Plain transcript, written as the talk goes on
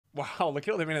Wow, look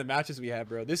at all the many matches we have,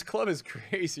 bro. This club is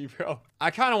crazy, bro.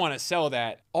 I kind of want to sell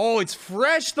that. Oh, it's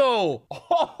fresh, though.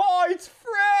 Oh, it's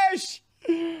fresh.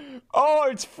 Oh,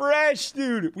 it's fresh,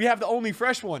 dude. We have the only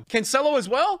fresh one. Cancelo as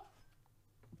well?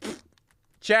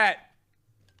 Chat.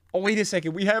 Oh, wait a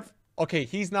second. We have... Okay,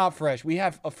 he's not fresh. We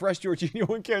have a fresh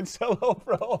Jorginho and Cancelo,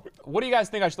 bro. What do you guys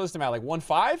think I should list him at? Like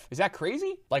 1.5? Is that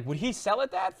crazy? Like, would he sell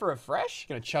at that for a fresh?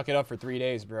 Gonna chuck it up for 3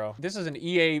 days, bro. This is an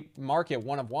EA market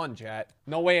 1 of 1, chat.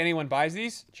 No way anyone buys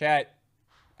these? Chat,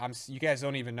 you guys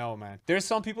don't even know, man. There's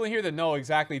some people in here that know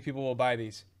exactly people will buy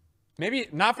these. Maybe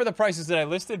not for the prices that I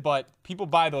listed, but people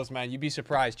buy those, man. You'd be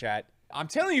surprised, chat. I'm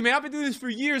telling you, man, I've been doing this for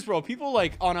years, bro. People,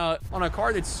 like, on a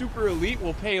card that's super elite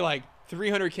will pay, like,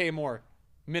 300K more.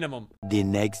 Minimum. The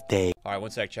next day. All right,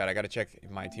 one sec, chat. I gotta check if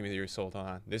my team of the year is sold. Hold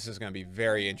on. This is gonna be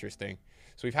very interesting.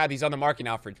 So we've had these on the market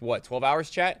now for what, 12 hours,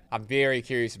 chat? I'm very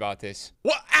curious about this.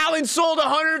 What? Allen sold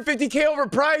 150K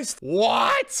overpriced?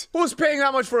 What? Who's paying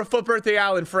that much for a foot birthday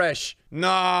Allen fresh?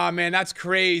 Nah, man, that's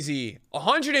crazy.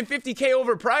 150K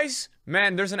overpriced?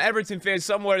 Man, there's an Everton fan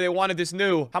somewhere. They wanted this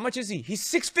new. How much is he? He's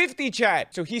 650,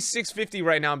 chat. So he's 650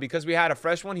 right now. And because we had a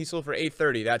fresh one, he sold for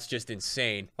 830. That's just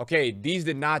insane. Okay, these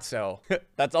did not sell.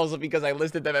 That's also because I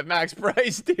listed them at max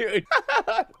price, dude.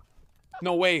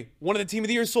 No way. One of the team of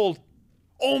the year sold.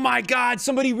 Oh my God,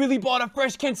 somebody really bought a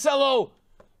fresh Cancelo.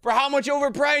 For how much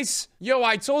overpriced? Yo,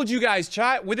 I told you guys,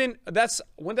 chat. When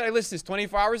did I list this?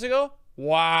 24 hours ago?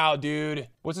 Wow, dude.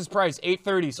 What's his price?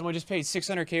 830. Someone just paid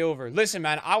 600K over. Listen,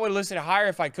 man, I would have listed it higher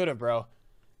if I could have, bro.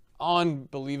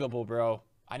 Unbelievable, bro.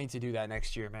 I need to do that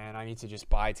next year, man. I need to just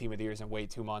buy Team of the Years and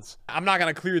wait 2 months. I'm not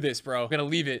gonna clear this, bro. I'm gonna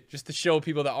leave it just to show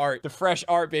people the art. The fresh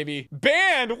art, baby.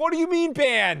 Banned? What do you mean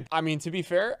banned? I mean, to be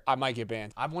fair, I might get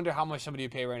banned. I wonder how much somebody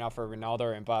would pay right now for Ronaldo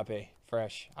or Mbappe.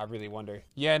 Fresh. I really wonder.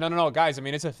 Yeah, no, guys. I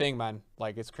mean, it's a thing, man.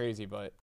 Like, it's crazy, but